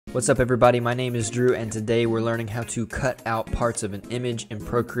What's up everybody, my name is Drew and today we're learning how to cut out parts of an image in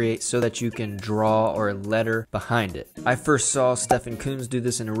Procreate so that you can draw or letter behind it. I first saw Stefan Kunz do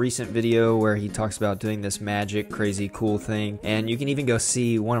this in a recent video where he talks about doing this magic, crazy, cool thing, and you can even go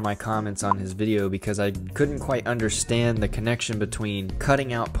see one of my comments on his video because I couldn't quite understand the connection between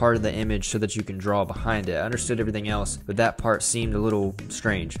cutting out part of the image so that you can draw behind it. I understood everything else, but that part seemed a little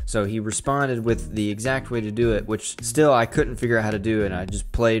strange. So he responded with the exact way to do it, which still I couldn't figure out how to do, and I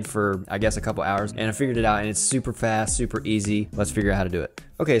just played for I guess a couple hours and I figured it out, and it's super fast, super easy. Let's figure out how to do it.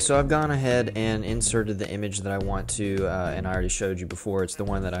 Okay, so I've gone ahead and inserted the image that I want to, and I already showed you before. It's the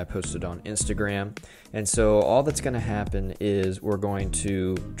one that I posted on Instagram. And so all that's going to happen is we're going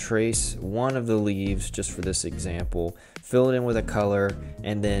to trace one of the leaves just for this example, fill it in with a color,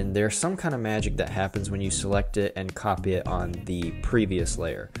 and then there's some kind of magic that happens when you select it and copy it on the previous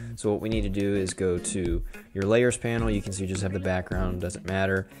layer. So what we need to do is go to your layers panel. You can see you just have the background, doesn't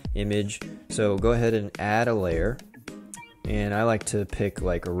matter, image. So go ahead and add a layer. And I like to pick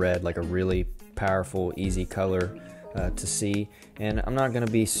like a red, like a really powerful, easy color to see. And I'm not going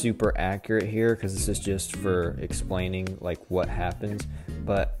to be super accurate here because this is just for explaining like what happens.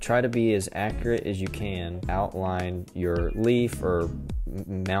 But try to be as accurate as you can. Outline your leaf or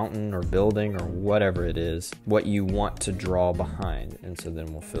mountain or building or whatever it is, what you want to draw behind. And so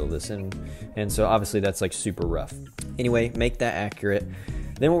then we'll fill this in. And so obviously that's like super rough. Anyway, make that accurate.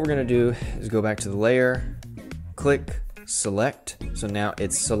 Then what we're going to do is go back to the layer, click, select. So now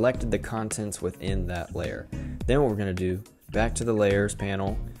it's selected the contents within that layer. Then what we're going to do, back to the layers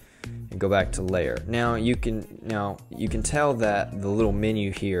panel and go back to layer. Now you can tell that the little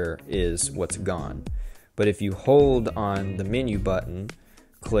menu here is what's gone. But if you hold on the menu button,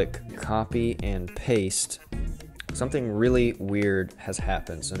 click copy and paste, something really weird has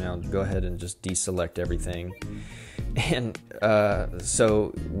happened. So now go ahead and just deselect everything. And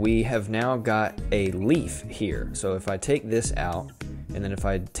so we have now got a leaf here. So if I take this out and then if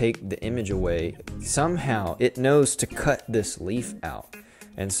I take the image away, somehow it knows to cut this leaf out.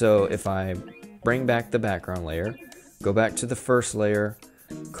 And so if I bring back the background layer, go back to the first layer,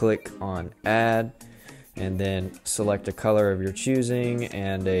 click on add, and then select a color of your choosing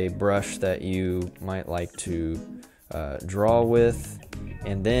and a brush that you might like to draw with.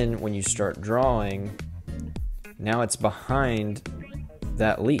 And then when you start drawing, now it's behind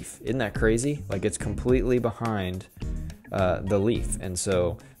that leaf. Isn't that crazy? Like it's completely behind the leaf. And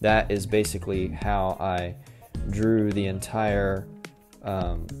so that is basically how I drew the entire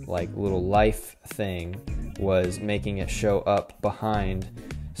like little life thing, was making it show up behind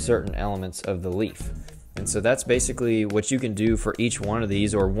certain elements of the leaf. And so that's basically what you can do for each one of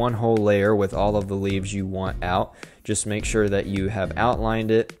these, or one whole layer with all of the leaves you want out. Just make sure that you have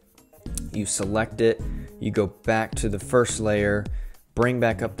outlined it, you select it, you go back to the first layer, bring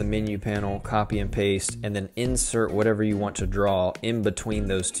back up the menu panel, copy and paste, and then insert whatever you want to draw in between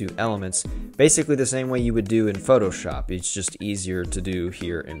those two elements. Basically the same way you would do in Photoshop. It's just easier to do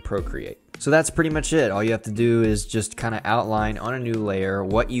here in Procreate. So that's pretty much it. All you have to do is just kind of outline on a new layer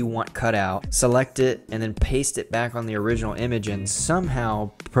what you want cut out, select it, and then paste it back on the original image, and somehow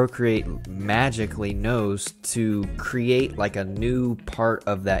Procreate magically knows to create like a new part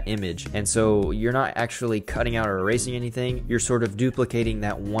of that image. And so you're not actually cutting out or erasing anything, you're sort of duplicating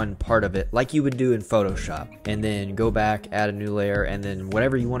that one part of it like you would do in Photoshop. And then go back, add a new layer, and then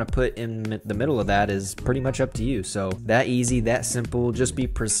whatever you want to put in the middle of that is pretty much up to you. So that easy, that simple, just be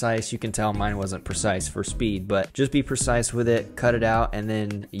precise. You can tell mine wasn't precise for speed, but just be precise with it, cut it out, and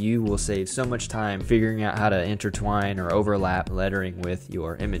then you will save so much time figuring out how to intertwine or overlap lettering with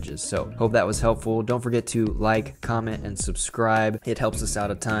your images. So hope that was helpful. Don't forget to like, comment, and subscribe. It helps us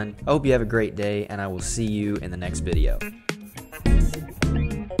out a ton. I hope you have a great day, and I will see you in the next video.